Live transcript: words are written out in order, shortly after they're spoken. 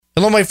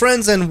Hello, my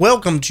friends, and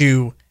welcome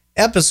to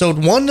episode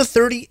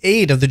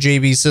 138 of the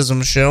JB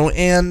Sism Show.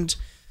 And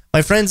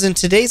my friends, in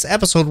today's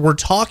episode, we're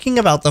talking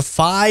about the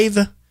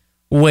 5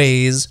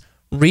 ways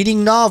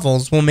reading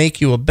novels will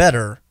make you a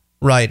better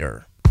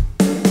writer.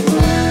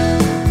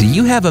 Do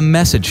you have a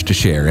message to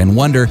share and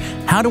wonder,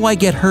 how do I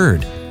get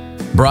heard?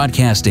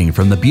 Broadcasting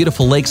from the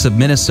beautiful lakes of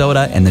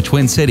Minnesota and the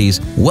Twin Cities,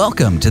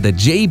 welcome to the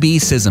JB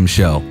Sism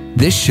Show.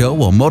 This show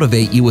will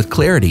motivate you with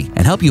clarity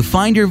and help you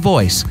find your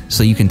voice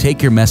so you can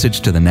take your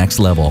message to the next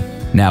level.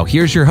 Now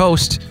here's your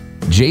host,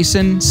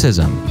 Jason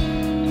Sism.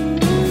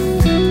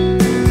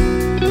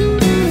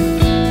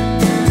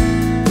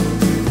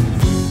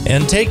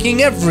 And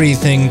taking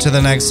everything to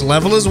the next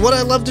level is what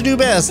I love to do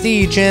best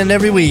each and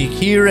every week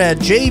here at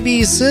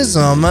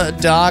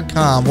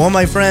jbsism.com. Well,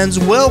 my friends,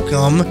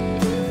 welcome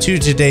to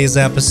today's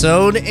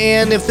episode,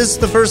 and if this is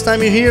the first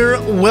time you're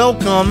here,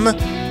 welcome.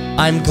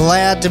 I'm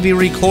glad to be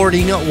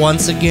recording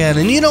once again.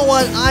 And you know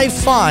what? I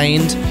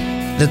find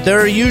that there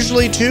are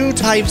usually 2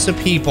 types of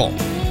people: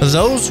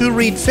 those who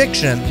read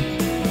fiction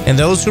and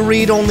those who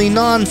read only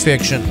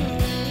nonfiction.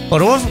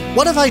 But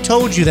what if I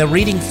told you that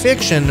reading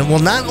fiction will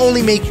not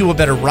only make you a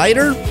better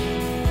writer,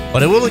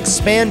 but it will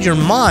expand your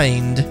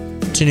mind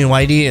to new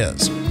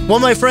ideas? Well,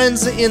 my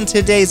friends, in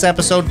today's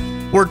episode,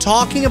 we're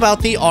talking about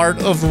the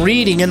art of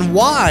reading and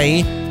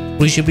why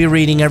we should be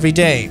reading every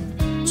day.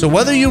 So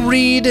whether you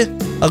read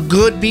a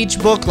good beach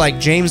book like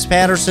James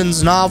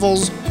Patterson's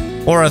novels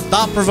or a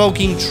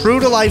thought-provoking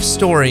true-to-life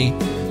story,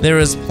 there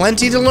is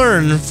plenty to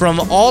learn from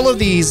all of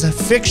these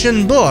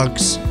fiction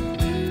books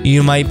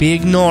you might be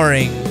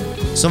ignoring.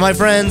 So my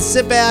friends,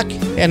 sit back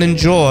and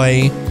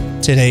enjoy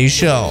today's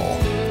show.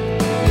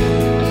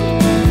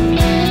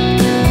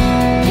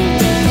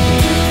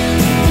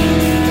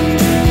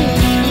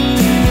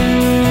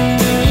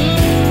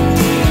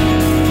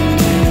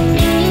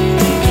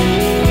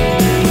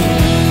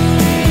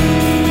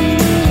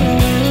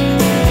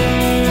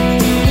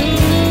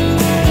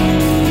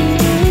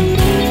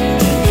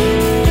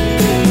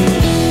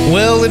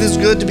 Well, it is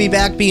good to be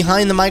back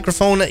behind the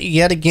microphone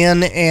yet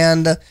again,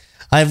 and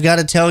I've got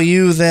to tell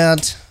you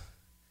that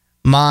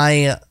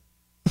my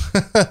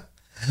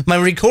my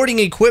recording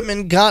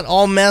equipment got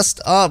all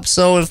messed up,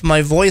 so if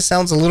my voice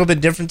sounds a little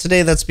bit different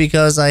today, that's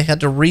because I had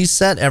to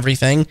reset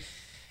everything,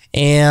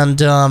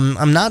 and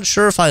I'm not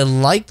sure if I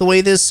like the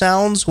way this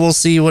sounds. We'll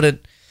see what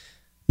it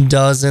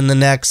does in the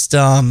next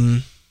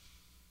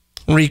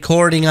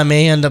recording. I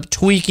may end up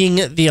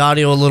tweaking the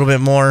audio a little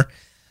bit more.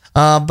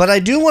 But I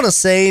do want to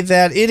say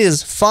that it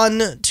is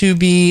fun to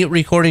be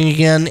recording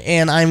again,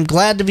 and I'm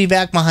glad to be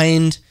back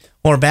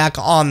back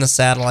on the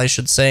saddle, I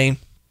should say.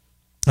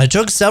 I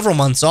took several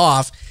months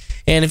off,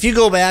 and if you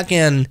go back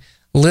and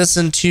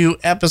listen to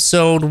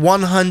episode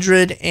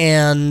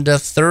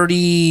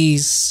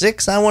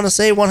 136, I want to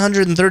say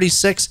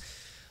 136,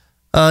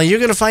 you're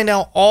going to find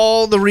out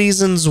all the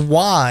reasons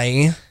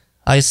why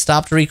I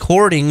stopped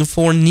recording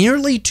for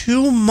nearly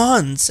 2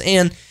 months,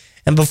 and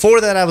before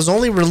that, I was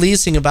only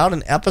releasing about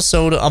an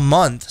episode a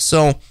month.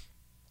 So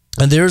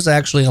there's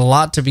actually a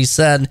lot to be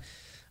said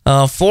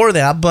for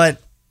that.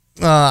 But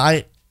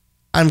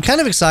I'm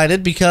kind of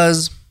excited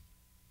because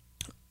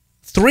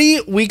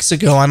 3 weeks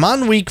ago, I'm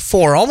on week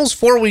 4, almost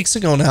 4 weeks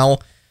ago now,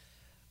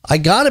 I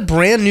got a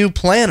brand new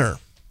planner.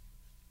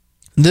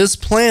 This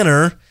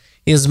planner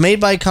is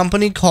made by a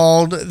company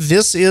called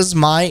This Is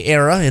My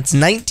Era. It's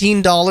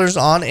 $19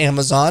 on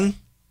Amazon.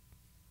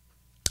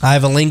 I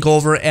have a link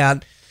over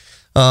at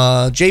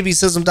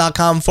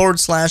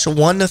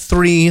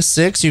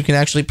jbsism.com/136. You can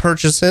actually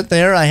purchase it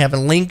there. I have a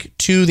link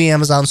to the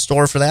Amazon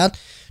store for that,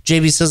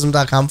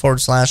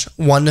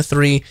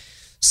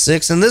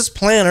 jbsism.com/136. And this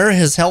planner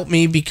has helped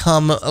me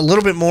become a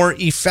little bit more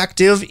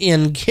effective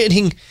in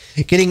getting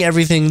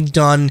everything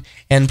done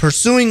and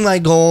pursuing my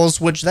goals,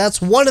 which that's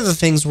one of the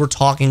things we're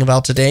talking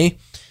about today.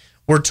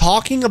 We're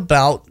talking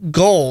about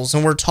goals,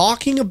 and we're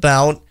talking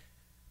about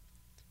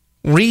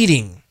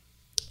reading.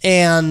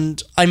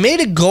 And I made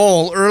a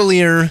goal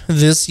earlier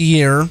this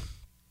year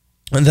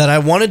that I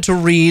wanted to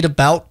read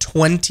about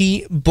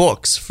 20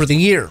 books for the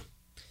year.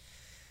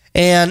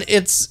 And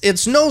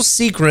it's no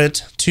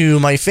secret to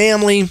my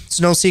family,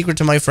 it's no secret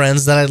to my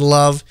friends that I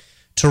love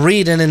to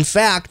read. And in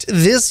fact,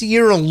 this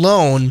year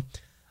alone,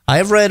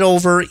 I've read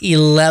over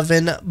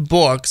 11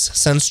 books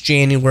since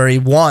January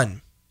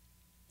 1.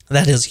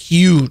 That is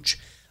huge.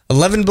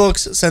 11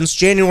 books since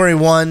January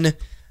 1.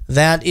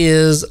 That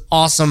is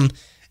awesome.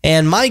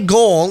 And my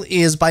goal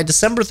is by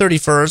December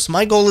 31st,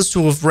 my goal is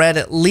to have read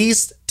at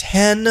least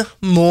 10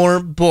 more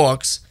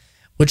books,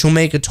 which will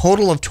make a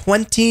total of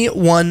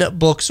 21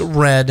 books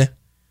read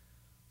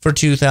for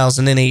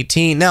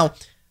 2018. Now,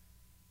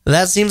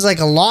 that seems like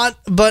a lot,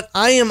 but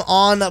I am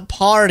on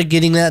par to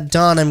getting that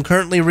done. I'm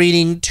currently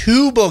reading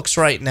 2 books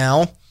right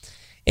now,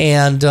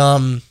 and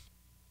I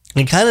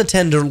kind of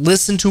tend to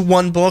listen to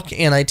one book,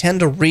 and I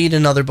tend to read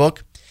another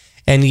book.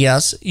 And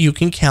yes, you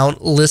can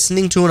count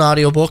listening to an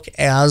audiobook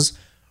as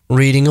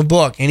reading a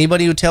book.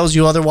 Anybody who tells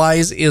you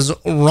otherwise is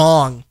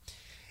wrong.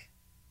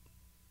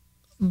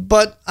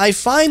 But I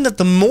find that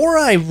the more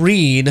I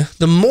read,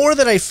 the more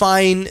that I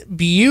find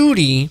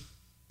beauty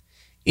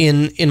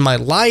in my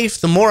life,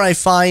 the more I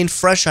find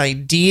fresh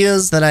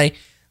ideas that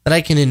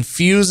I can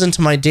infuse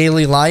into my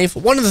daily life.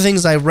 One of the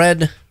things I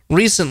read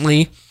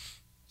recently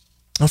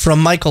from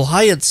Michael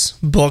Hyatt's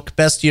book,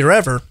 Best Year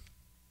Ever,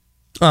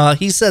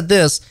 he said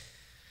this: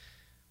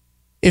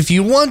 if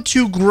you want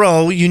to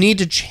grow, you need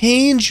to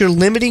change your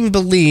limiting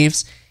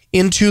beliefs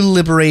into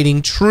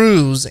liberating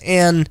truths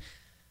and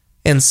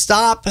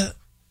stop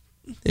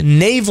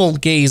navel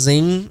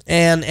gazing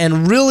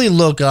and really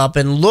look up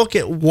and look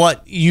at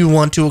what you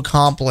want to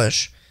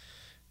accomplish.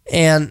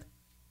 And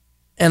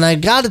I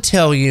got to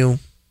tell you,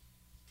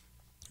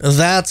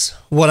 that's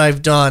what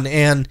I've done.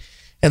 And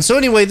so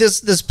anyway,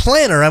 this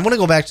planner, I want to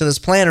go back to this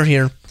planner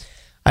here.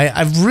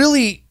 I've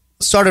really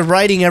started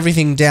writing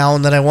everything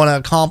down that I want to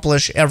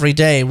accomplish every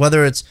day,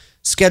 whether it's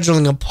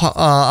scheduling a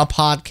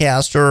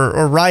podcast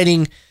or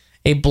writing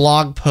a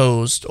blog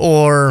post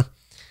or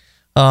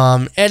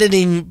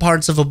editing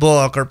parts of a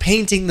book or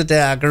painting the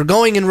deck or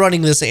going and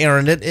running this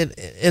errand.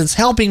 It's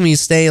helping me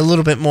stay a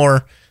little bit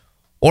more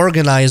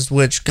organized,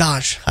 which,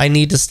 gosh, I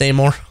need to stay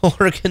more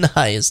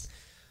organized.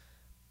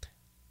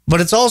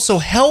 But it's also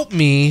helped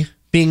me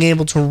being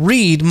able to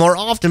read more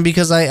often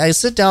because I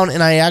sit down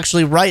and I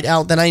actually write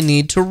out that I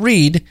need to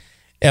read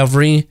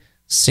every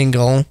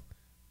single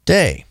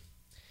day.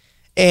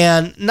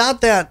 And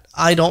not that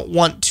I don't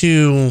want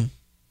to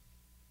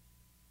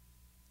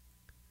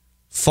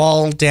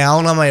fall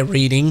down on my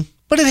reading,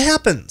 but it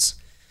happens.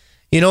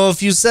 You know,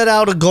 if you set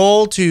out a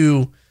goal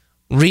to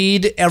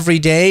read every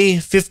day,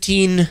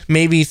 15,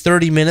 maybe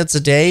 30 minutes a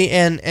day,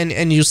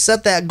 and you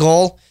set that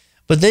goal,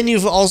 but then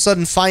you all of a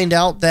sudden find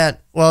out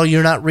that, well,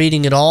 you're not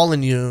reading at all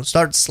and you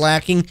start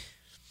slacking.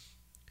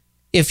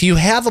 If you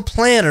have a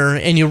planner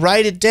and you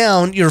write it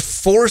down, you're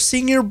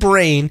forcing your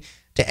brain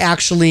to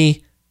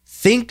actually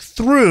think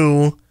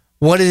through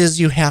what it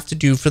is you have to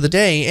do for the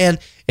day. And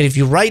if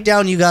you write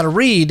down you got to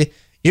read,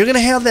 you're going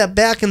to have that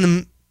back in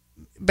the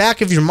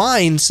back of your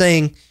mind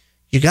saying,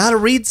 you got to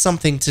read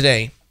something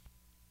today.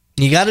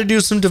 You got to do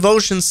some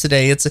devotions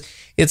today.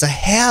 It's a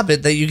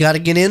habit that you got to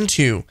get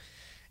into.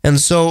 And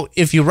so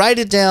if you write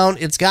it down,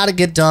 it's got to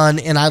get done.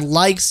 And I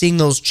like seeing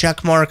those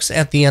check marks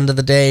at the end of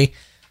the day.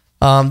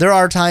 There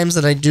are times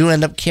that I do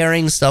end up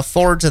carrying stuff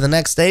forward to the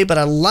next day, but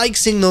I like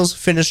seeing those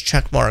finished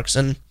check marks.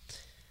 And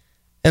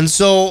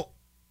so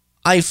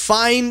I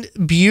find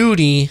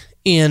beauty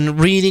in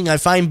reading. I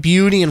find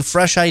beauty and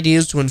fresh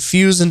ideas to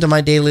infuse into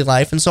my daily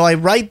life. And so I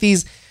write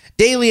these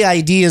daily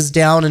ideas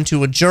down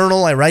into a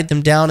journal. I write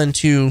them down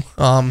into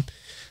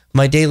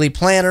my daily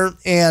planner,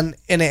 and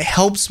it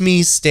helps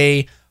me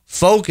stay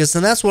focused.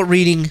 And that's what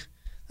reading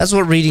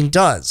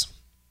does.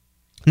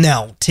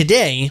 Now,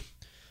 today,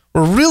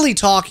 we're really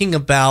talking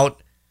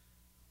about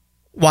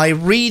why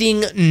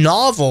reading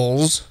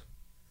novels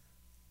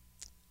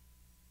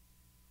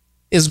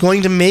is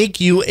going to make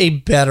you a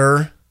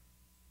better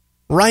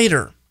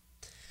writer.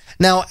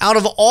 Now, out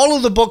of all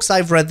of the books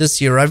I've read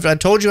this year, I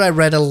told you I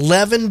read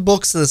 11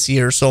 books this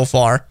year so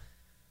far.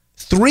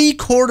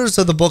 3/4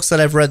 of the books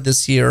that I've read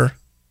this year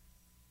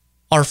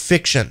are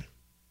fiction.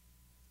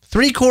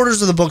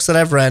 3/4 of the books that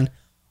I've read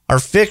are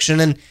fiction.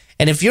 And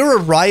if you're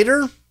a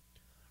writer,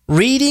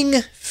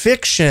 reading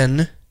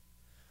fiction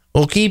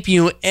will keep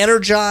you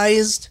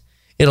energized.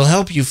 It'll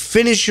help you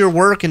finish your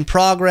work in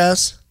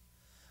progress.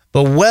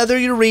 But whether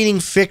you're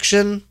reading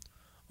fiction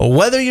or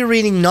whether you're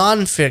reading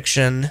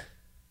nonfiction,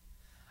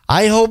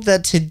 I hope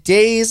that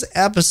today's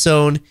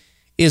episode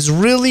is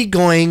really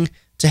going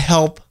to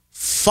help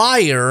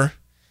fire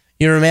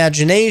your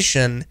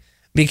imagination,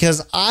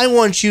 because I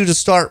want you to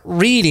start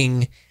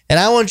reading and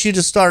I want you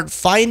to start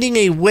finding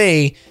a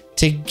way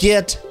to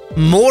get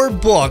more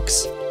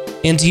books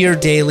into your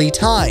daily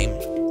time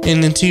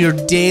and into your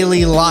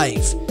daily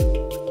life.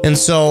 And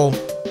so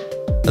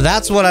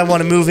that's what I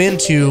want to move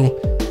into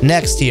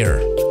next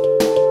year.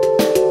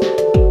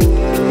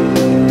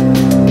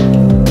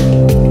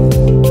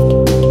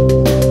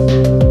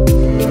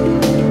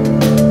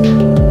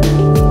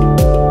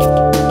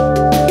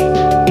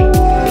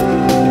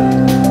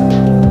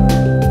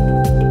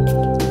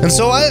 And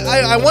so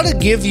I want to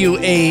give you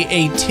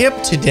a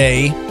tip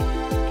today,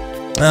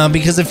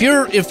 because if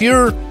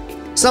you're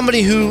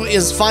somebody who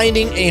is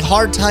finding a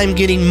hard time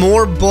getting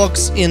more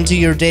books into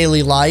your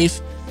daily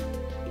life,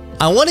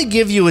 I want to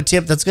give you a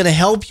tip that's going to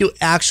help you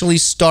actually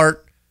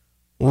start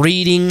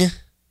reading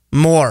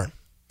more.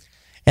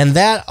 And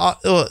that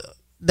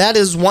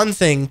is one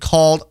thing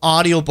called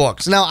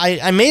audiobooks. Now,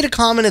 I made a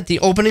comment at the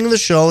opening of the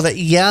show that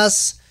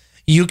yes,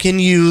 you can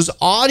use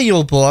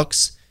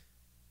audiobooks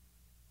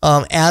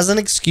as an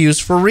excuse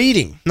for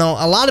reading.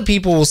 Now, a lot of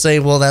people will say,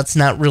 well, that's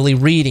not really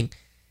reading.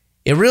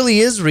 It really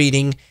is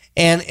reading.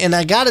 And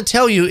I got to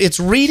tell you, it's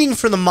reading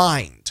for the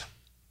mind.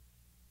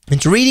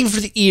 It's reading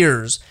for the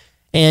ears.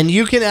 And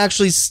you can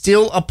actually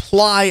still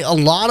apply a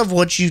lot of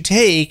what you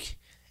take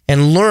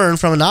and learn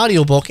from an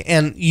audiobook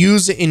and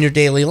use it in your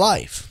daily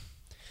life.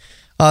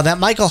 That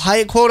Michael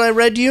Hyatt quote I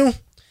read you,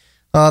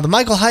 the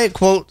Michael Hyatt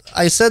quote,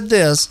 I said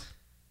this: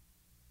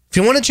 If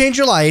you want to change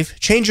your life,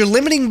 change your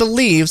limiting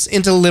beliefs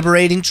into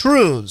liberating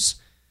truths.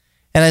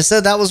 And I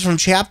said that was from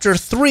chapter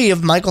 3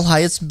 of Michael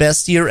Hyatt's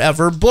Best Year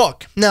Ever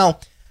book. Now,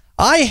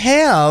 I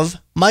have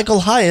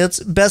Michael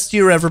Hyatt's Best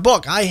Year Ever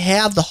book. I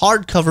have the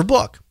hardcover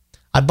book.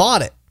 I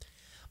bought it.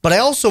 But I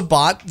also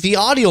bought the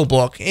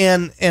audiobook,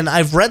 and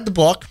I've read the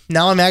book.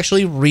 Now I'm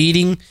actually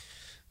reading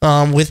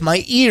with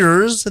my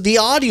ears the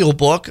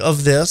audiobook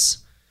of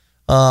this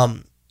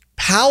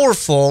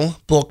powerful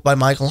book by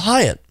Michael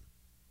Hyatt.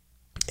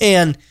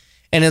 And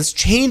it's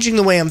changing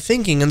the way I'm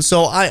thinking. And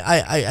so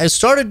I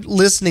started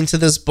listening to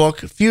this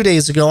book a few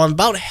days ago. I'm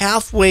about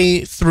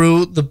halfway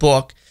through the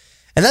book.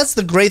 And that's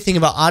the great thing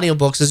about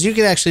audiobooks is you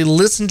can actually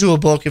listen to a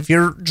book. If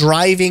you're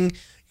driving,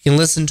 you can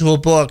listen to a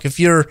book.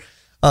 If you're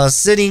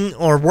sitting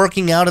or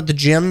working out at the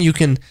gym, you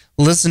can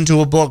listen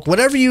to a book.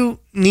 Whatever you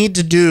need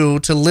to do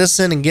to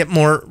listen and get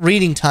more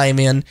reading time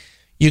in,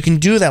 you can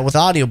do that with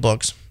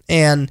audiobooks.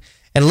 And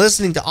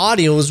listening to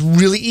audio is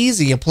really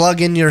easy. You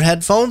plug in your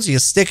headphones, you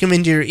stick them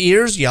into your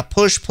ears, you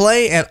push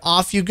play, and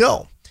off you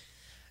go.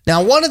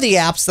 Now, one of the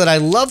apps that I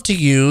love to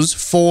use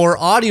for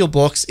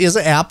audiobooks is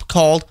an app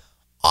called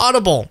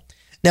Audible.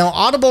 Now,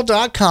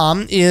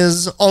 Audible.com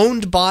is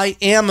owned by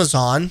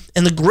Amazon,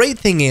 and the great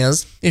thing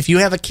is, if you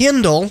have a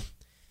Kindle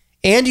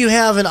and you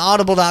have an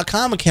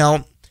Audible.com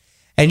account,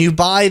 and you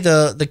buy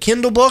the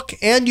Kindle book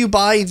and you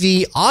buy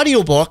the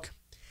audiobook,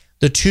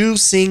 the two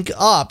sync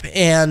up,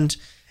 and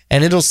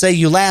it'll say,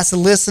 you last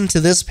listened to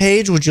this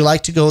page, would you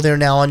like to go there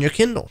now on your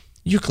Kindle?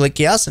 You click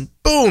yes, and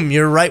boom,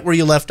 you're right where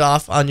you left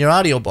off on your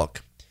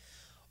audiobook.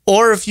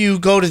 Or if you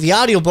go to the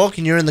audiobook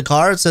and you're in the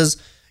car, it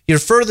says, your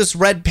furthest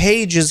read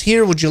page is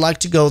here, would you like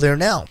to go there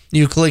now?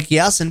 You click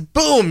yes, and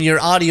boom, your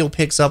audio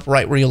picks up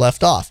right where you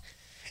left off.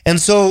 And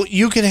so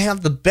you can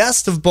have the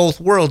best of both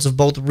worlds, of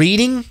both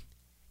reading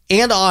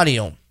and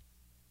audio.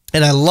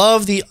 And I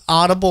love the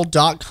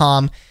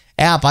Audible.com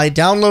app. I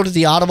downloaded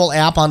the Audible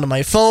app onto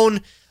my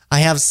phone. I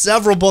have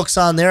several books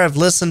on there. I've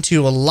listened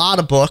to a lot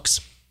of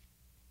books,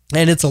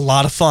 and it's a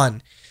lot of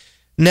fun.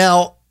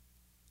 Now,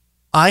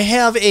 I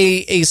have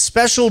a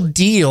special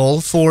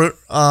deal for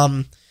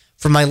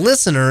my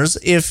listeners.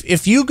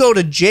 If you go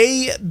to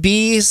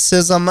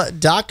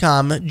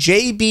jbsism.com,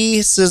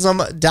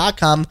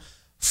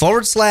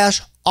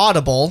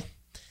 jbsism.com/audible,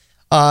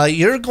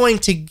 you're going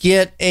to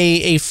get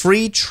a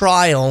free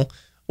trial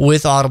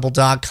with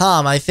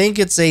audible.com. I think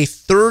it's a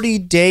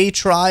 30-day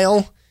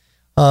trial.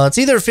 It's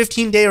either a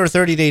 15-day or a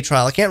 30-day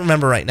trial. I can't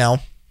remember right now.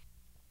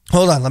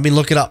 Hold on, let me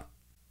look it up.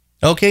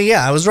 Okay,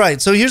 yeah, I was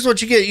right. So here's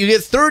what you get. You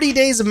get 30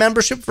 days of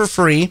membership for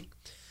free,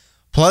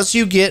 plus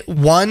you get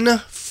one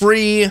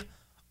free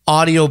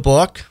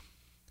audiobook.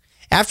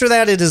 After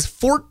that, it is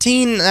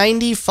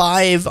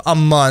 $14.95 a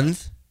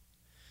month.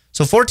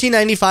 So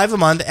 $14.95 a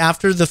month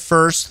after the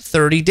first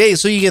 30 days.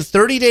 So you get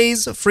 30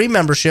 days of free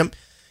membership.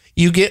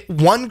 You get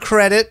 1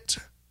 credit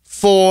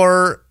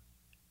for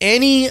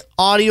any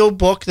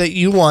audiobook that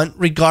you want,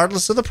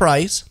 regardless of the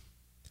price.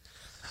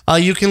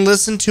 You can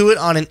listen to it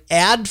on an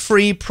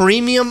ad-free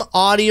premium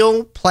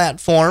audio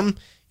platform.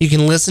 You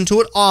can listen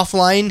to it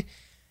offline.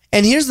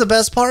 And here's the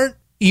best part.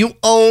 You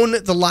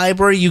own the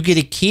library. You get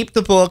to keep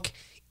the book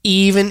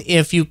even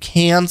if you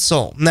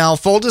cancel. Now,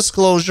 full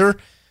disclosure,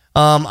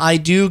 I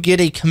do get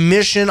a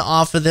commission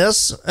off of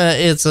this.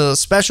 It's a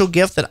special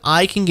gift that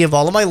I can give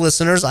all of my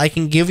listeners. I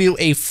can give you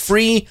a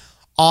free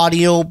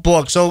audio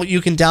book. So you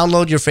can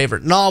download your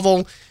favorite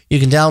novel. You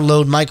can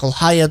download Michael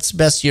Hyatt's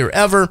Best Year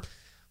Ever.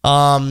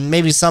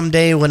 Maybe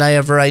someday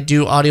whenever I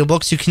do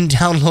audiobooks, you can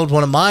download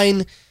one of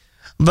mine.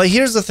 But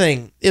here's the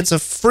thing. It's a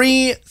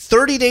free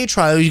 30-day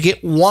trial. You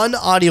get 1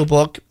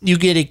 audiobook. You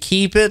get to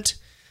keep it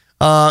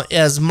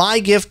as my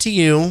gift to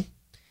you.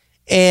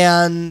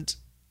 And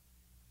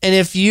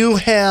if you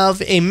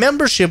have a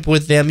membership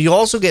with them, you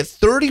also get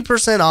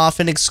 30% off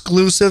an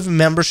exclusive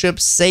membership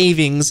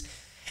savings.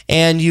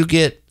 And you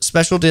get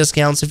special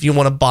discounts if you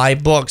want to buy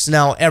books.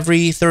 Now,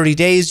 every 30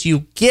 days you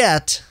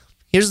get,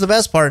 here's the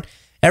best part,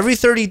 every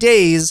 30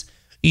 days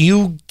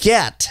you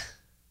get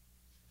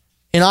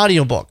an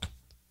audiobook.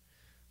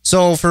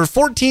 So for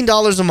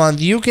 $14 a month,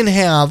 you can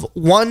have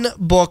 1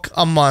 book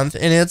a month,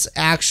 and it's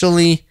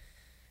actually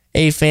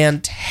a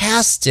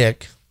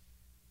fantastic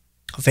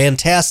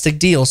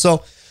deal.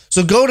 So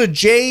go to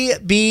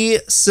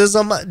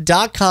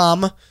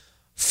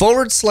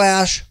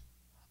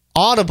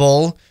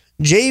jbsism.com/audible,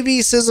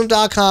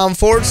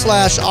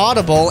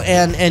 jbsism.com/audible,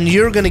 and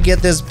you're going to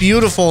get this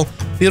beautiful,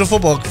 beautiful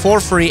book for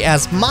free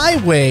as my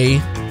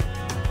way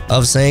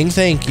of saying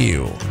thank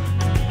you.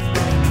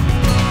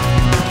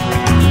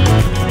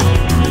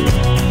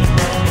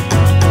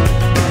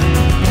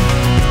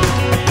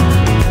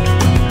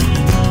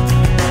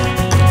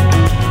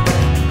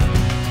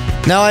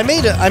 Now, I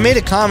made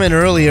a comment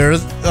earlier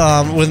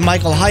with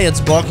Michael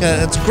Hyatt's book.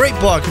 It's a great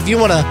book. If you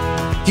want to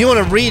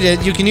read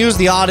it, you can use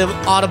the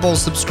Audible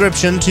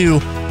subscription to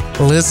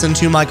listen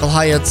to Michael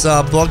Hyatt's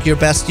book, Your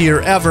Best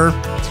Year Ever.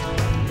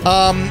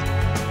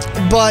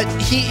 But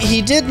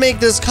he did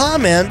make this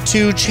comment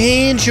to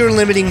change your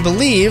limiting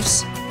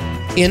beliefs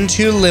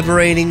into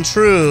liberating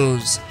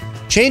truths.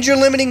 Change your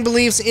limiting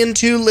beliefs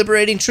into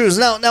liberating truths.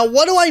 Now,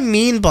 what do I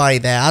mean by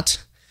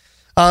that?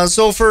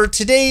 So for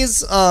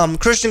today's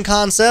Christian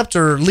concept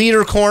or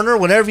leader corner,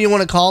 whatever you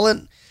want to call it,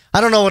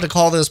 I don't know what to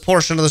call this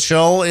portion of the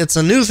show. It's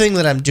a new thing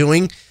that I'm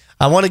doing.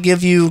 I want to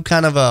give you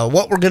kind of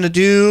what we're going to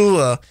do,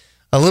 a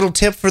little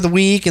tip for the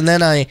week, and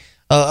then a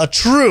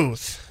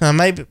truth. I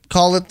might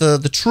call it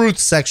the truth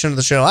section of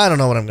the show. I don't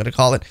know what I'm going to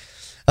call it.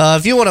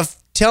 If you want to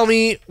tell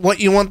me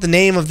what you want the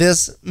name of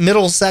this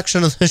middle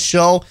section of the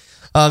show,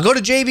 go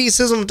to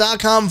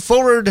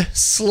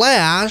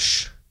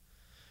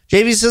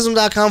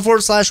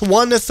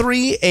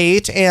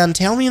jbsism.com/138 and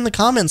tell me in the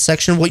comments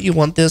section what you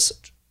want this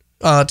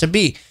to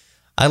be.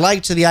 I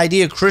liked the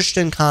idea of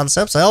Christian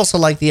concepts. I also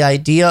like the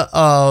idea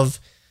of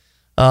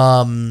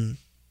the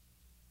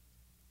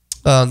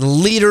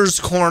leader's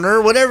corner,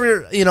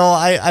 whatever,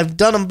 I've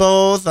done them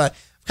both. I've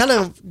kind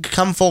of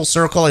come full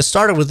circle. I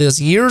started with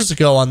this years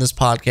ago on this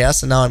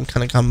podcast, and now I'm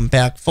kind of coming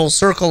back full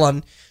circle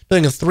on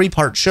doing a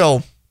 3-part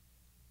show.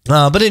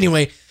 But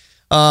anyway,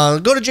 go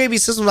to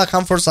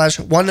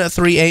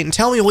jbsism.com/138 and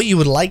tell me what you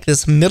would like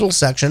this middle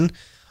section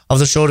of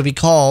the show to be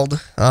called,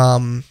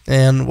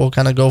 and we'll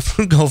kind of go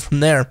from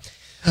there.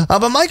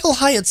 But Michael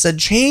Hyatt said,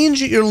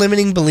 change your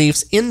limiting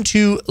beliefs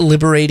into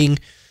liberating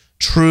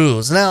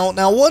truths.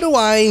 Now, what do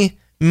I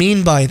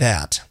mean by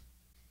that?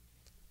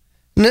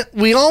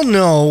 We all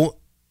know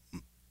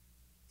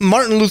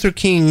Martin Luther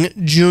King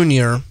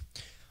Jr.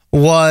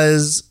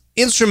 was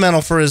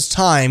instrumental for his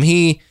time.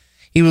 He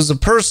was a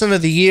Person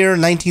of the Year in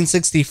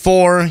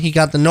 1964. He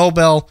got the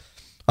Nobel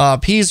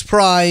Peace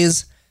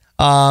Prize.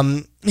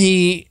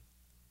 He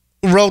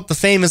wrote the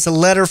famous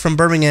letter from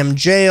Birmingham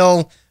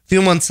jail. A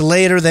few months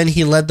later, then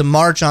he led the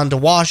March on to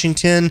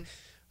Washington,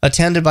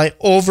 attended by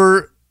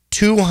over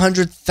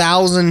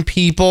 200,000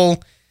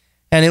 people.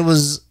 And it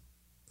was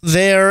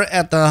there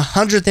at the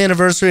 100th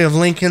anniversary of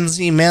Lincoln's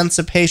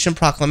Emancipation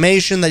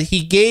Proclamation that he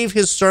gave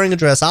his stirring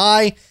address,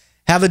 "I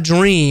have a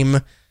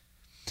dream."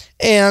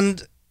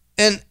 And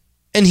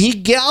he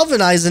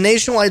galvanized the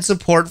nationwide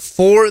support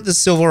for the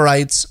civil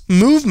rights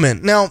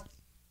movement. Now,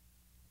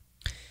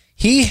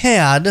 he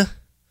had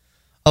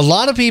a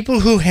lot of people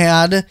who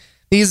had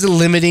these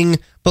limiting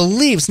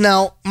beliefs.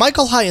 Now,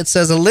 Michael Hyatt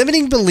says a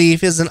limiting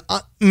belief is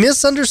a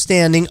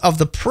misunderstanding of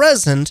the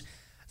present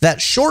that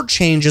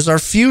shortchanges our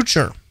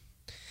future.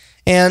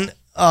 And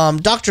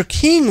Dr.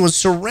 King was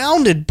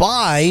surrounded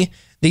by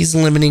these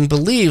limiting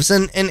beliefs.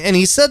 And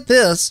he said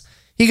this,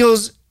 he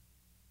goes,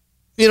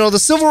 the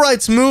civil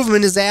rights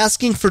movement is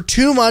asking for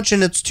too much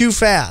and it's too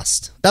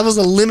fast. That was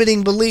a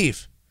limiting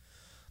belief.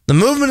 The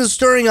movement is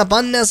stirring up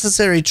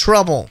unnecessary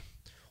trouble,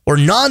 or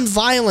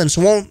nonviolence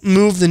won't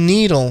move the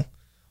needle.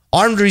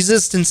 Armed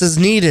resistance is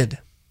needed.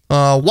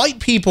 White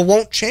people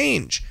won't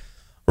change.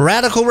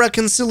 Radical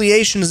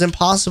reconciliation is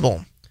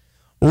impossible.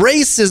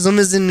 Racism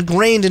is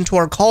ingrained into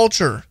our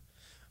culture.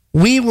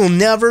 We will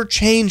never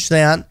change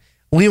that.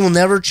 We will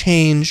never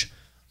change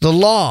the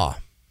law.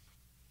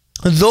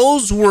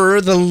 Those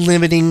were the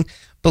limiting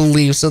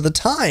beliefs of the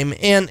time,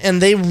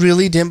 and they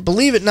really didn't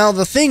believe it. Now,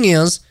 the thing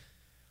is,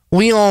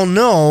 we all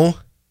know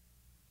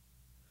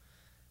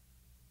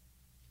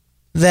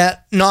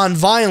that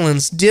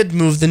nonviolence did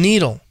move the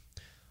needle.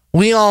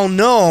 We all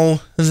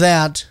know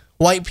that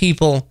white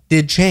people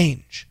did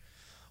change.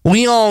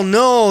 We all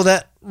know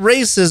that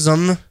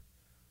racism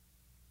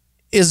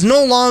is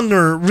no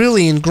longer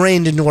really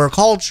ingrained into our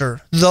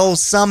culture, though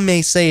some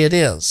may say it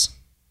is.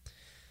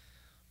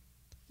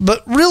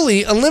 But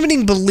really, a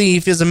limiting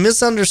belief is a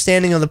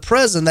misunderstanding of the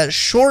present that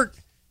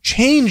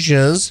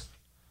shortchanges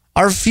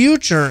our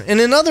future. And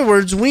in other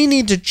words, we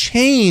need to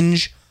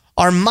change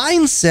our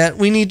mindset.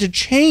 We need to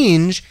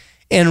change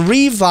and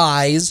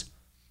revise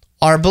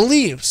our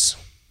beliefs.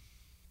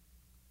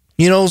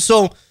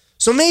 So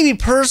maybe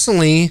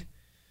personally,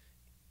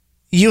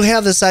 you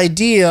have this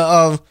idea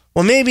of,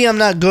 well, maybe I'm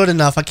not good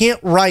enough. I can't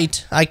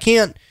write. I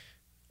can't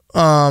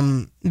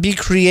be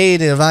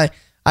creative.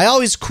 I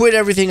always quit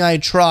everything I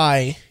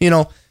try.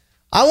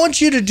 I want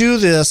you to do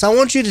this. I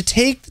want you to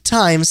take the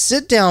time,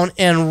 sit down,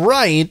 and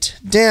write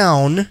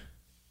down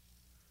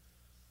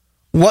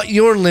what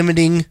your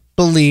limiting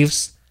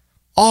beliefs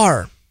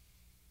are.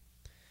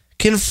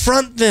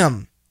 Confront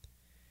them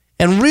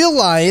and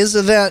realize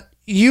that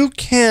you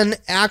can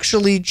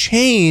actually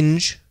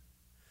change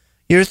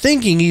your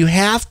thinking. You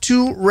have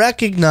to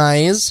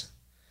recognize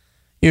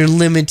your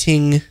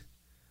limiting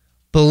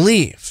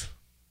belief.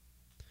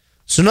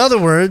 So in other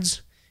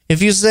words,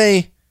 if you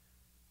say,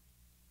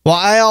 well,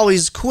 I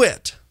always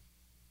quit,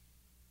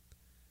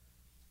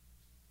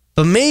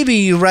 but maybe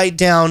you write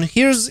down,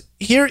 here is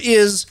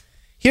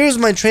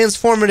my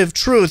transformative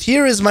truth.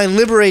 Here is my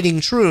liberating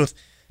truth.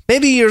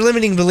 Maybe your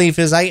limiting belief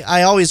is,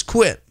 I always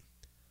quit.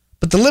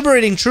 But the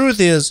liberating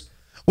truth is,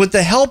 with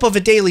the help of a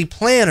daily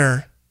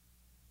planner,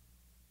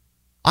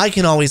 I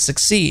can always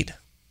succeed.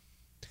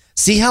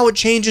 See how it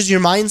changes your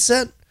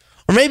mindset?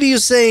 Or maybe you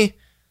say,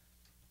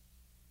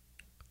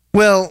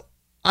 well,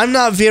 I'm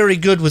not very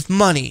good with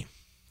money.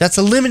 That's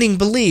a limiting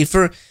belief.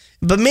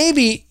 But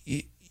maybe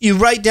you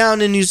write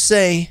down and you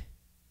say,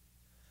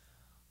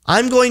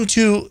 I'm going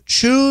to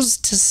choose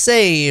to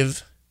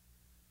save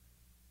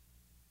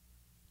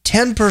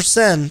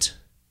 10%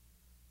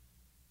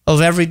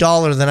 of every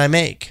dollar that I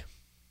make.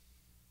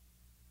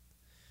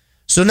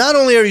 So not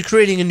only are you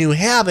creating a new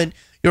habit,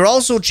 you're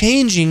also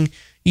changing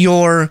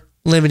your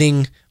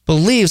limiting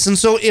beliefs. And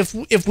so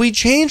if we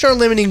change our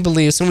limiting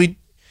beliefs and we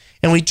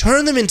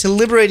turn them into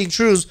liberating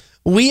truths,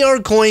 we are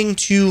going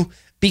to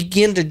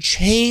begin to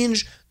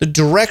change the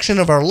direction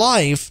of our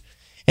life.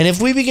 And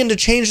if we begin to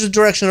change the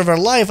direction of our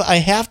life, I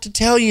have to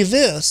tell you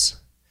this.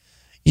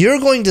 You're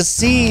going to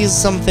see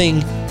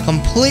something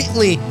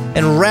completely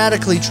and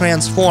radically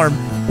transform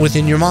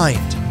within your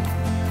mind.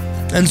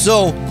 And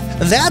so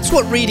that's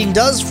what reading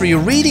does for you.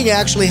 Reading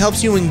actually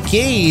helps you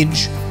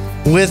engage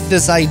with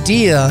this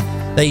idea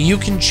that you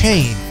can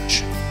change.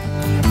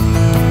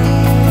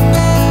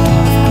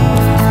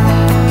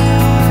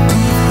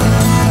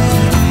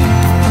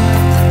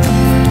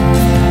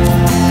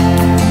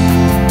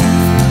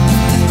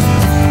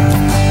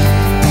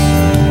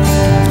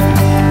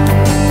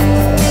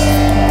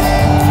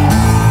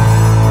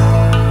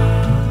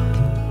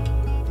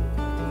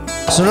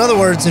 So in other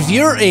words, if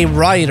you're a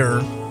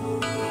writer,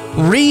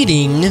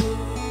 reading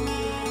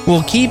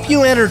will keep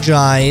you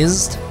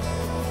energized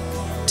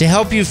to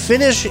help you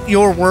finish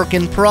your work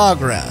in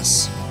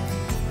progress.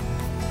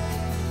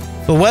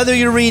 But whether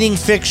you're reading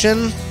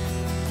fiction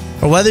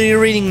or whether you're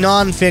reading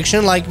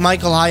nonfiction like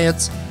Michael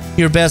Hyatt's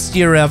Your Best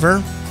Year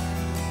Ever,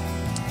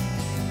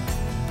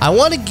 I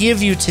want to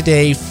give you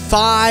today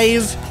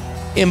 5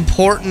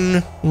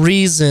 important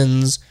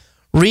reasons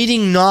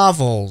reading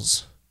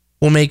novels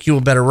will make you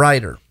a better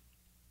writer.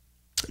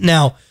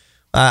 Now,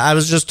 I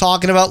was just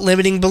talking about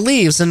limiting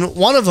beliefs, and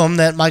one of them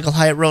that Michael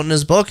Hyatt wrote in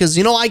his book is,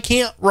 I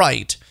can't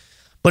write.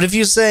 But if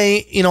you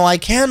say, I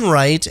can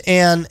write,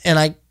 and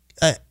I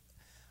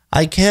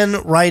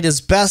can write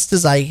as best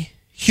as I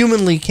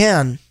humanly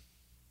can,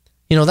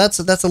 that's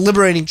a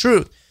liberating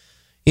truth.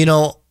 We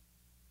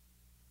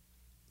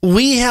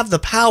have the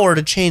power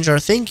to change our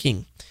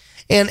thinking.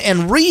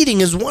 And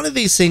reading is one of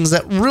these things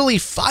that really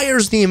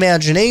fires the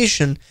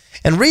imagination.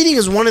 And reading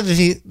is one of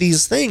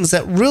these things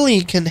that really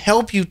can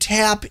help you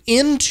tap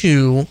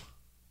into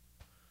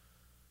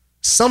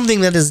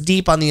something that is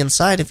deep on the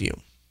inside of you.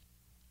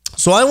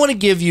 So I want to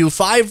give you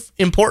 5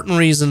 important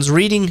reasons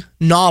reading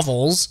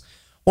novels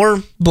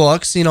or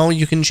books,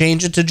 you can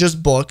change it to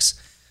just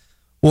books,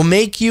 will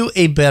make you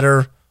a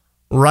better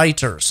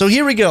writer. So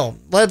here we go.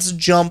 Let's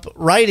jump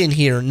right in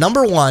here.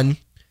 Number 1,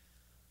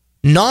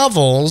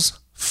 novels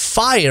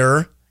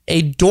fire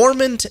a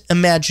dormant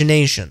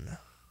imagination.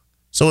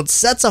 So it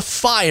sets a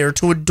fire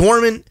to a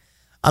dormant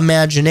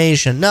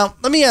imagination. Now,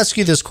 let me ask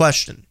you this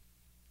question.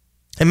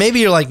 And maybe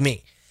you're like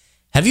me.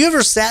 Have you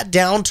ever sat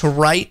down to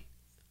write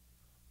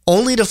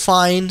only to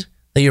find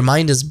that your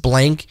mind is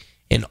blank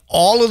and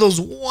all of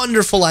those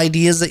wonderful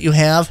ideas that you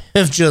have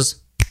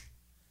just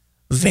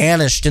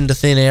vanished into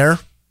thin air?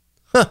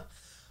 Well,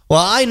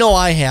 I know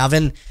I have.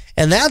 And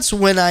that's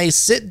when I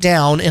sit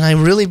down and I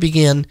really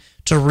begin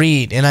to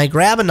read, and I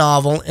grab a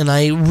novel and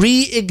I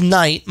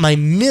reignite my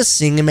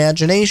missing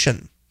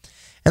imagination.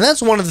 And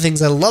that's one of the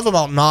things I love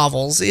about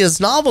novels is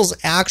novels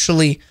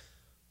actually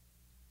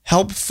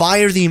help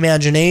fire the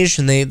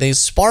imagination. They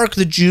spark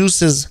the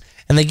juices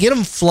and they get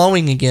them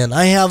flowing again.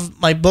 I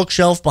have my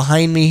bookshelf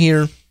behind me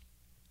here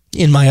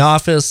in my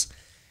office,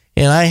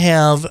 and I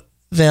have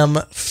them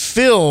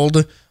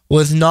filled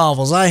with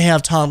novels. I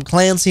have Tom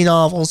Clancy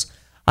novels.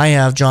 I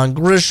have John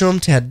Grisham,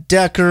 Ted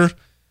Dekker,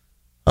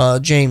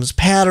 James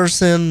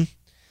Patterson.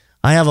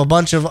 I have a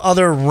bunch of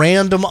other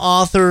random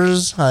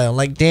authors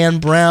like Dan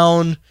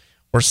Brown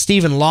or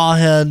Stephen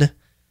Lawhead,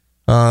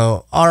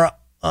 J.R.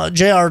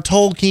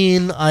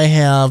 Tolkien. I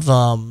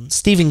have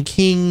Stephen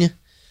King.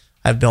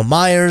 I have Bill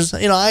Myers.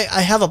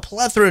 I have a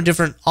plethora of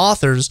different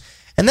authors,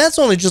 and that's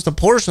only just a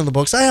portion of the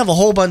books. I have a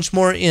whole bunch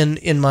more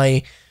in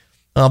my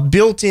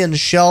built-in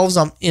shelves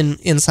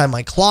inside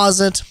my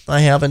closet. I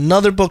have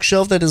another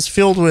bookshelf that is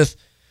filled with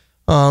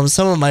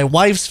some of my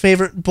wife's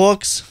favorite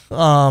books,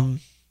 and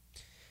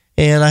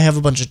I have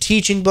a bunch of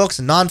teaching books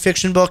and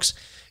nonfiction books.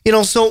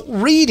 So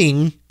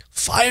reading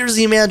fires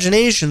the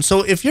imagination.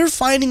 So if you're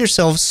finding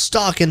yourself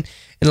stuck and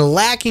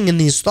lacking in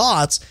these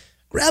thoughts,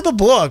 grab a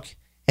book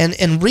and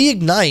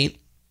reignite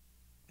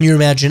your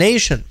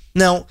imagination.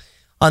 Now,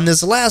 on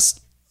this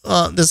last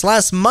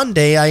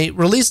Monday, I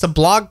released a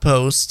blog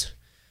post,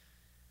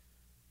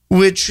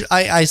 which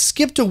I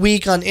skipped a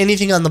week on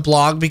anything on the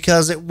blog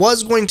because it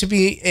was going to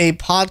be a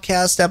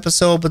podcast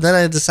episode, but then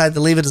I decided to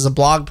leave it as a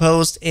blog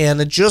post, and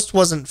it just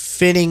wasn't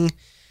fitting.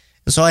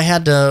 And so I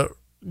had to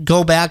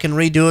go back and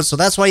redo it. So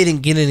that's why you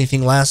didn't get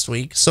anything last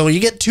week. So you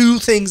get 2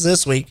 things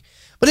this week.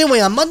 But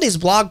anyway, on Monday's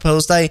blog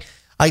post, I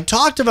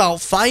talked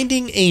about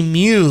finding a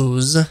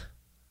muse,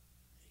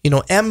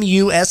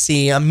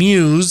 M-U-S-E, a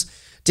muse,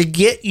 to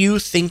get you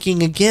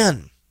thinking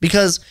again.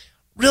 Because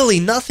really,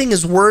 nothing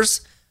is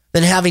worse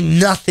than having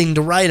nothing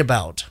to write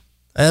about.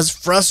 That's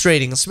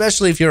frustrating,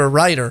 especially if you're a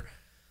writer.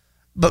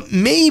 But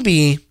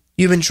maybe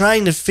you've been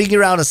trying to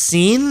figure out a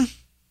scene,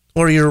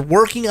 or you're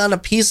working on a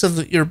piece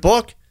of your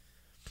book,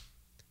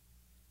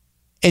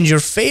 and your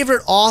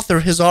favorite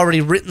author has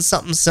already written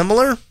something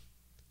similar,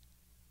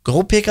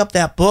 go pick up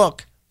that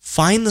book,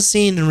 find the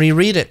scene, and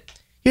reread it.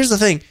 Here's the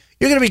thing.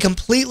 You're going to be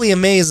completely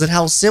amazed at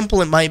how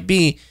simple it might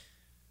be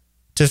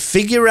to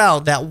figure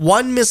out that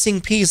one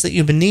missing piece that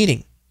you've been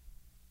needing.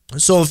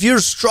 So if you're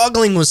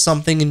struggling with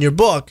something in your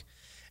book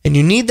and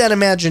you need that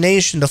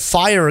imagination to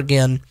fire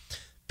again,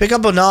 pick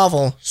up a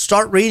novel,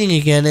 start reading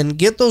again, and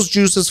get those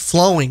juices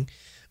flowing,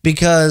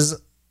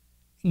 because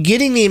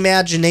getting the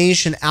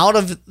imagination out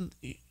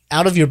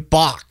of your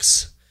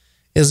box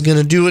is going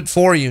to do it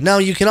for you. Now,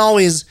 you can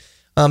always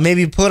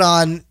maybe put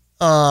on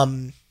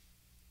an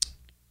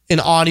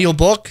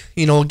audiobook.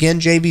 Again,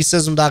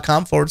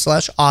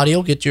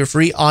 jbsism.com/audio. Get your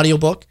free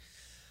audiobook.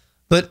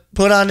 But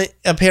put on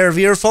a pair of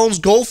earphones,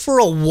 go for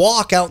a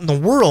walk out in the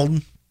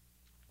world,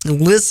 and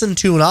listen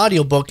to an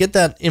audiobook. Get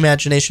that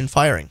imagination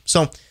firing.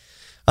 So,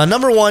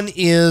 number one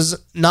is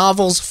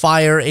novels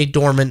fire a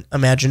dormant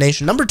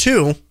imagination. Number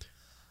two,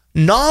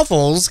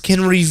 novels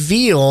can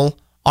reveal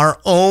our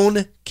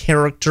own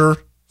character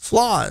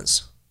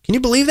flaws. Can you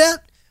believe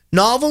that?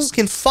 Novels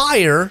can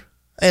fire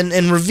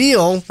and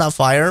reveal, not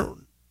fire,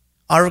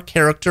 our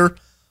character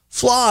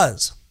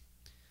flaws.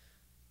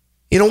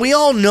 We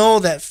all know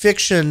that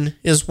fiction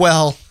is,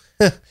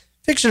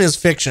 fiction is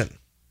fiction.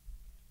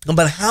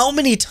 But how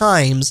many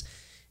times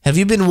have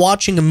you been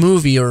watching a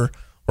movie or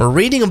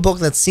reading a book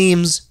that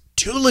seems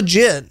too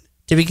legit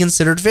to be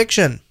considered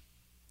fiction?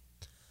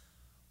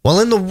 Well,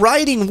 in the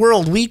writing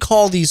world, we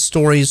call these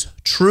stories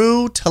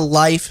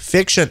true-to-life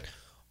fiction,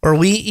 or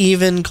we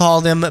even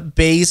call them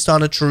based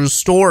on a true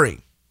story.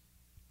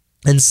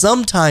 And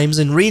sometimes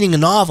in reading a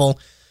novel,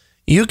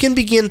 you can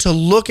begin to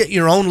look at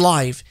your own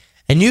life,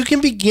 and you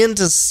can begin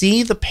to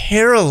see the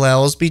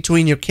parallels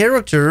between your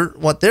character,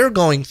 what they're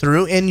going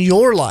through, and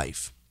your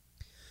life.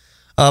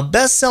 A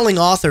best-selling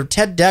author,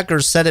 Ted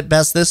Dekker, said it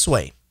best this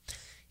way.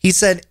 He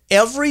said,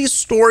 "Every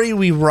story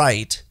we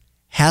write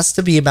has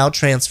to be about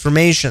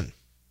transformation.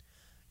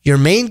 Your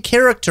main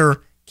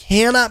character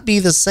cannot be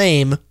the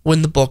same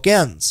when the book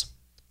ends.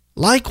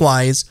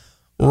 Likewise,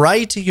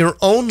 write your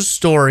own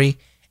story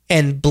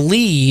and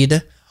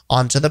bleed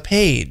onto the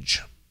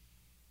page."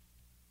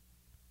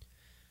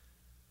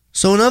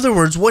 So in other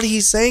words, what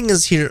he's saying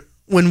is here,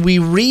 when we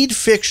read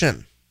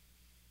fiction,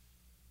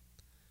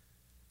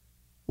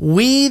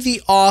 we,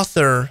 the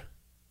author,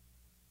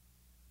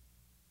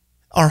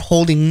 are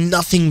holding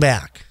nothing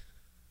back.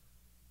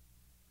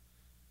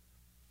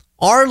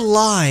 Our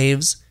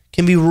lives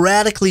can be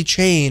radically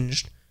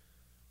changed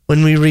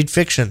when we read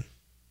fiction.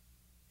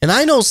 And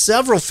I know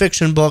several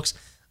fiction books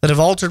that have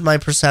altered my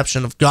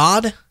perception of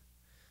God.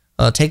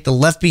 Take the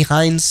Left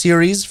Behind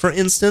series, for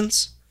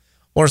instance,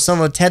 or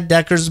some of Ted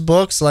Dekker's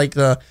books like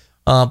the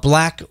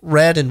Black,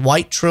 Red, and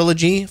White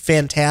trilogy,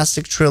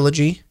 fantastic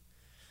trilogy.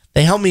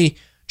 They help me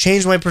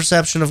change my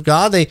perception of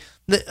God.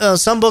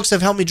 Some books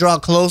have helped me draw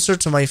closer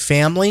to my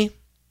family.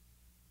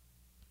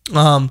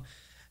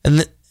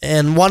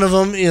 And one of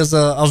them is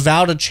A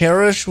Vow to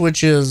Cherish,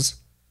 which is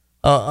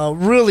a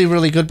really,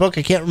 really good book.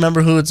 I can't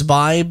remember who it's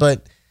by,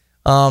 but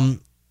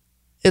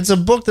it's a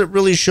book that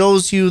really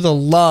shows you the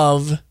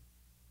love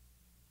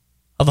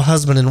of a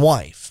husband and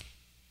wife.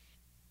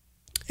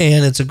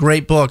 And it's a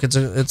great book.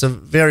 It's a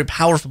very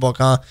powerful book.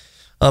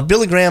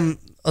 Billy Graham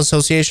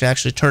Association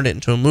actually turned it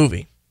into a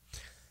movie.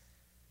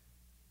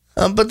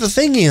 But the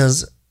thing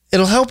is,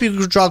 it'll help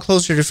you draw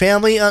closer to your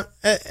family.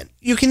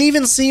 You can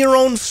even see your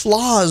own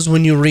flaws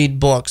when you read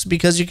books,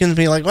 because you can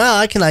be like, well,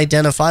 I can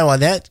identify why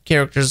that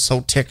character is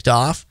so ticked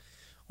off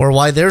or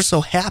why they're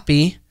so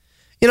happy.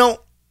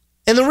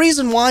 And the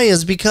reason why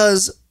is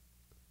because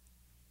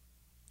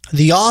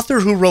the author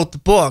who wrote the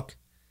book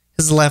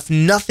has left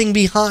nothing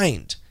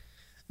behind.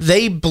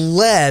 They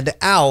bled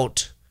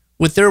out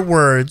with their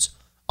words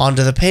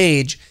onto the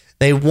page.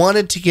 They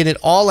wanted to get it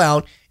all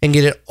out and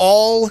get it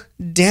all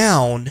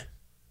down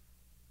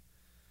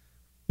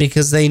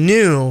because they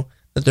knew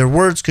that their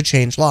words could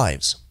change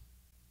lives.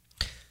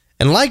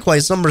 And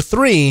likewise, number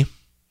 3,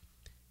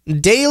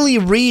 daily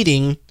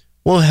reading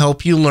will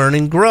help you learn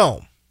and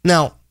grow.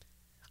 Now,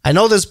 I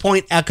know this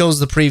point echoes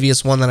the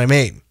previous one that I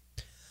made,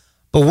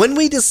 but when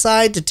we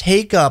decide to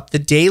take up the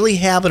daily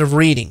habit of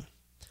reading,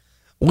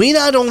 we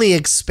not only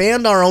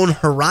expand our own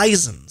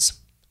horizons,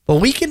 but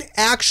we can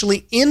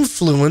actually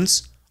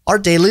influence our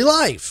daily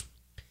life.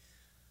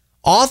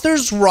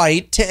 Authors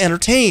write to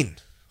entertain.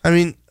 I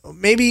mean,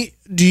 maybe,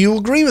 do you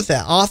agree with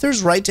that?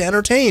 Authors write to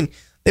entertain.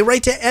 They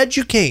write to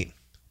educate.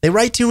 They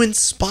write to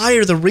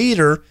inspire the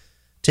reader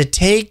to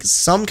take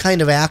some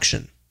kind of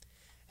action.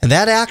 And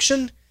that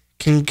action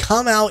can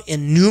come out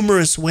in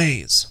numerous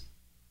ways.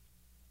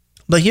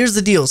 But here's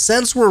the deal.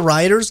 Since we're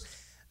writers,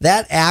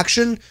 that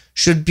action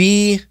should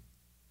be...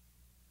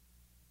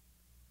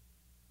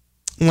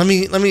 Let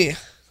me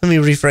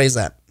rephrase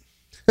that.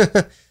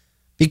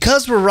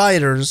 Because we're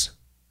writers,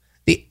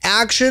 the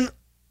action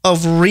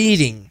of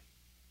reading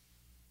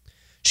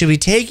should be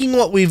taking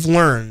what we've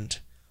learned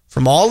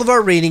from all of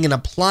our reading and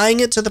applying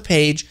it to the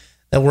page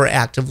that we're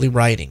actively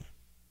writing.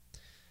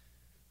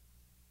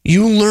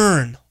 You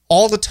learn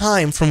all the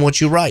time from what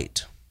you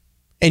write.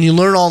 and you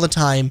learn all the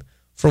time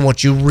from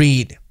what you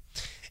read.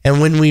 And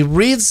when we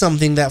read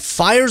something that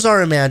fires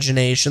our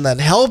imagination, that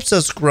helps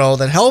us grow,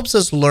 that helps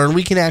us learn,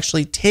 we can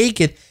actually take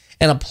it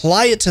and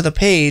apply it to the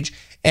page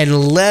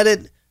and let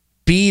it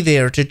be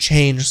there to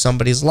change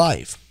somebody's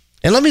life.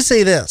 And let me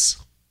say this.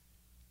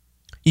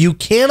 You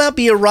cannot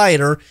be a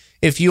writer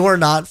if you are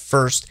not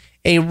first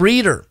a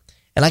reader.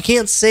 And I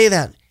can't say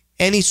that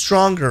any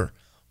stronger.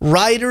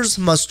 Writers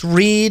must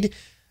read.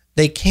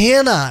 They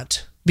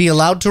cannot be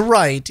allowed to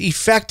write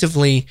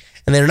effectively,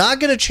 and they're not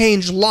going to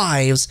change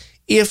lives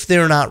if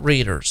they're not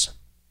readers.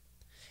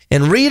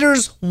 And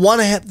readers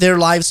want their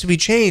lives to be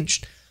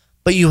changed,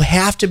 but you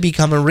have to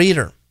become a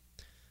reader.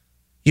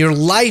 Your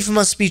life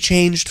must be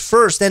changed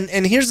first.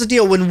 And here's the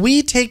deal. When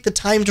we take the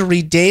time to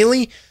read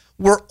daily,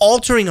 we're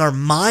altering our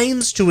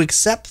minds to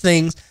accept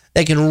things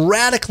that can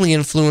radically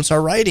influence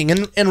our writing.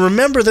 And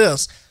remember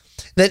this,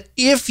 that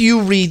if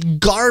you read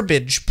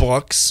garbage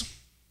books,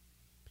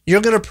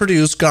 you're going to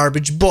produce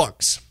garbage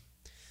books.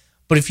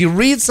 But if you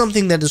read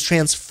something that is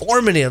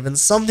transformative and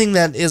something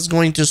that is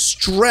going to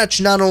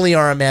stretch not only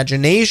our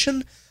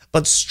imagination,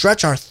 but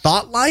stretch our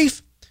thought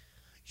life,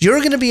 you're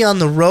going to be on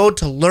the road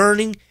to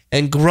learning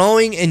and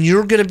growing, and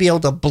you're going to be able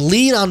to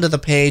bleed onto the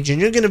page,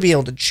 and you're going to be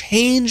able to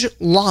change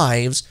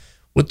lives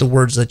with the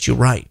words that you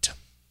write.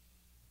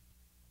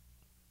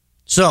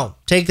 So,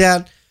 take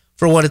that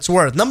for what it's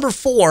worth. Number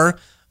 4,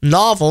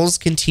 novels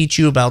can teach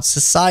you about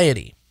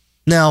society.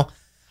 Now,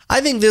 I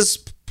think this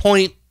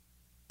point,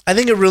 I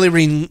think it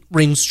really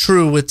rings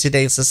true with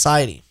today's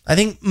society. I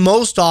think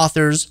most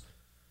authors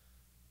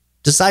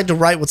decide to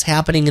write what's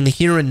happening in the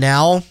here and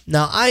now.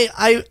 Now,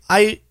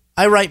 I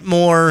write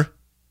more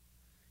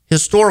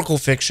historical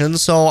fiction,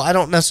 so I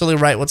don't necessarily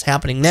write what's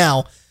happening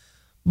now.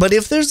 But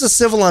if there's a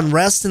civil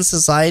unrest in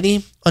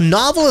society, a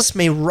novelist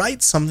may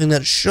write something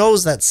that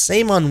shows that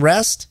same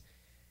unrest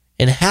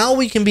and how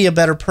we can be a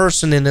better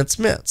person in its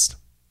midst.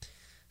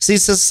 See,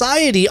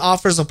 society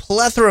offers a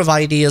plethora of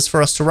ideas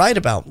for us to write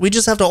about. We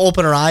just have to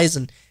open our eyes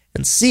and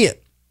see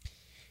it.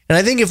 And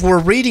I think if we're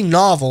reading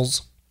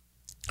novels,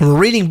 we're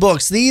reading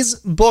books, these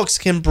books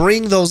can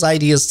bring those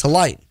ideas to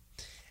light.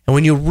 And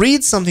when you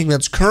read something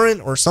that's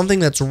current or something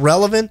that's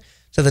relevant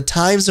to the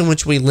times in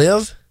which we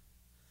live,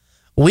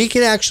 we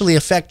can actually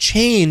affect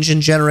change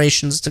in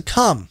generations to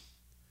come.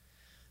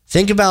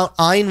 Think about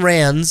Ayn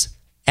Rand's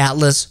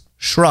Atlas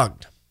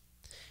Shrugged.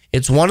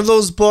 It's one of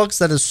those books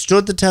that has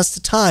stood the test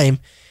of time,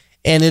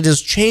 and it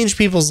has changed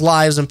people's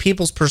lives and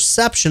people's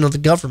perception of the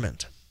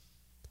government.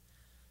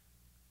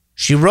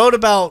 She wrote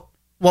about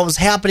what was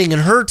happening in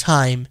her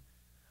time,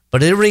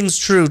 but it rings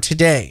true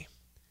today.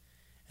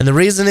 And the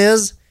reason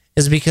is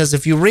because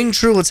if you ring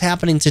true what's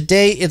happening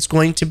today, it's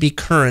going to be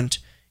current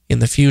in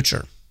the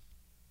future.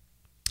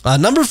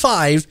 Number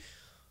 5,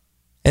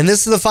 and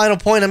this is the final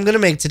point I'm going to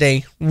make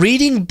today,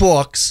 reading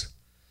books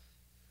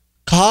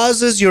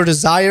causes your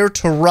desire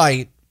to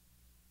write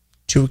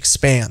to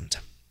expand.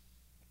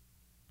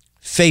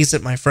 Face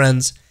it, my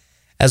friends,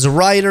 as a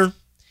writer,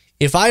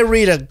 if I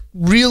read a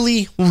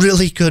really,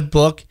 really good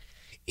book,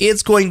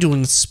 it's going to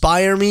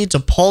inspire me to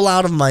pull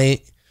out of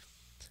my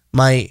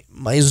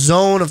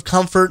zone of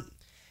comfort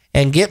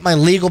and get my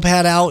legal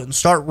pad out and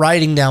start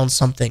writing down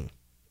something.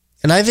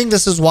 And I think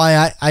this is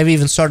why I've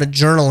even started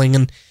journaling.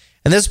 And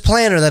this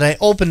planner that I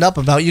opened up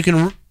about, you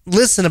can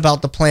listen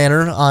about the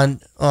planner on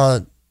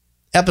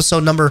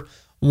episode number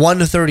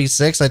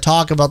 136. I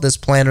talk about this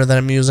planner that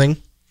I'm using.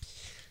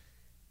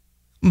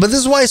 But this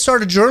is why I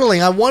started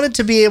journaling. I wanted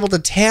to be able to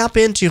tap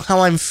into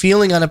how I'm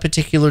feeling on a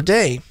particular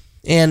day.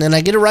 And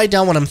I get to write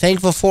down what I'm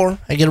thankful for.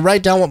 I get to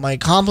write down what my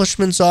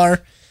accomplishments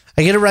are.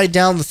 I get to write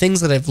down the things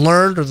that I've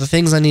learned or the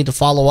things I need to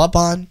follow up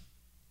on.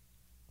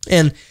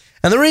 And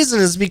the reason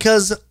is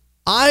because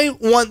I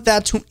want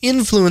that to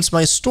influence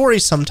my story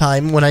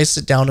sometime when I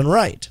sit down and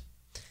write.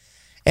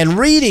 And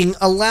reading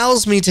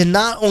allows me to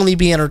not only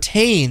be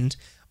entertained,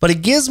 but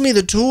it gives me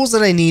the tools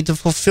that I need to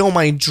fulfill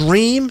my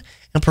dream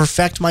and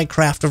perfect my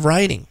craft of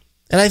writing.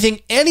 And I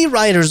think any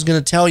writer is going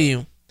to tell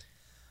you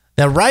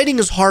that writing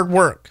is hard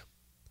work.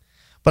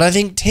 But I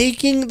think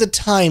taking the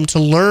time to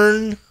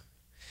learn,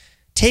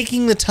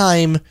 taking the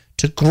time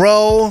to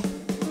grow,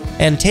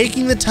 and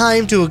taking the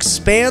time to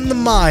expand the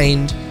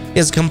mind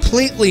is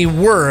completely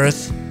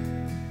worth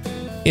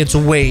its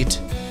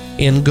weight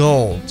in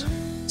gold.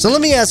 So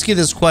let me ask you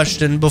this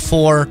question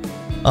before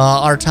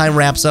our time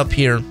wraps up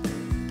here.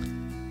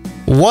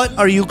 What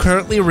are you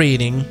currently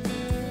reading,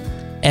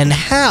 and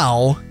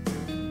how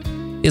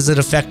is it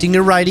affecting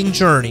your writing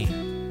journey?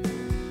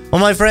 Well,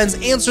 my friends,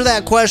 answer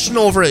that question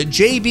over at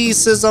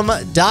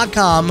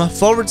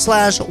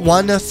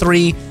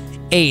jbsism.com/138.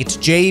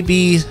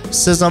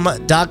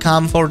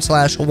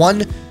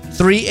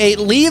 jbsism.com/138.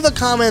 Leave a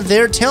comment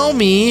there. Tell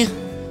me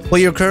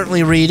what you're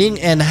currently reading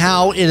and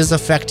how it is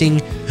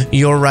affecting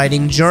your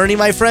writing journey.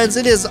 My friends,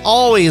 it is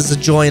always a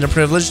joy and a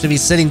privilege to be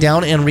sitting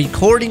down and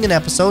recording an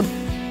episode.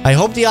 I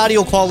hope the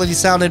audio quality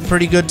sounded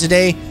pretty good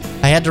today.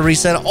 I had to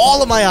reset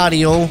all of my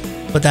audio,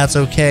 but that's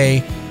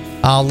okay.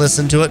 I'll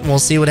listen to it and we'll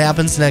see what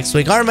happens next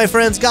week. All right, my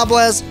friends, God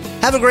bless.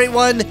 Have a great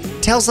one.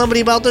 Tell somebody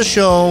about the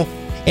show.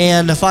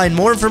 and to find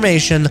more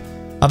information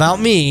about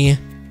me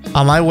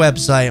on my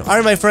website. All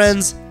right, my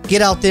friends,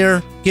 get out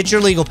there, get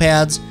your legal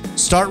pads,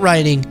 start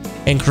writing,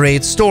 and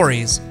create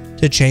stories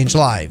to change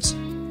lives.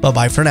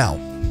 Bye-bye for now.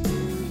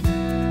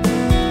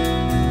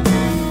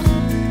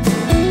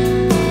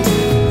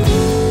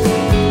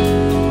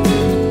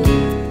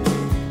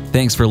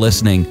 Thanks for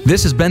listening.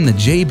 This has been the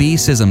JB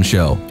Sism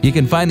Show. You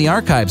can find the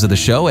archives of the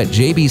show at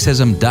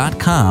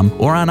jbsism.com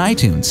or on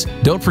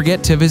iTunes. Don't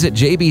forget to visit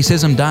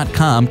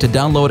jbsism.com to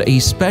download a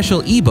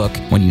special ebook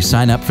when you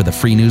sign up for the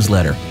free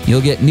newsletter.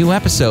 You'll get new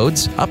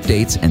episodes,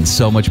 updates, and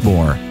so much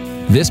more.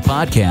 This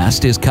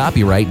podcast is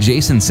copyright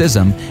Jason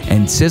Sism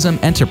and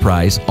Sism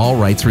Enterprise, all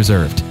rights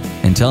reserved.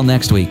 Until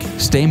next week,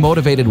 stay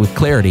motivated with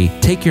clarity,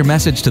 take your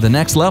message to the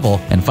next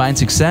level, and find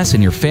success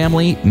in your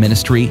family,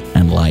 ministry,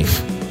 and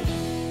life.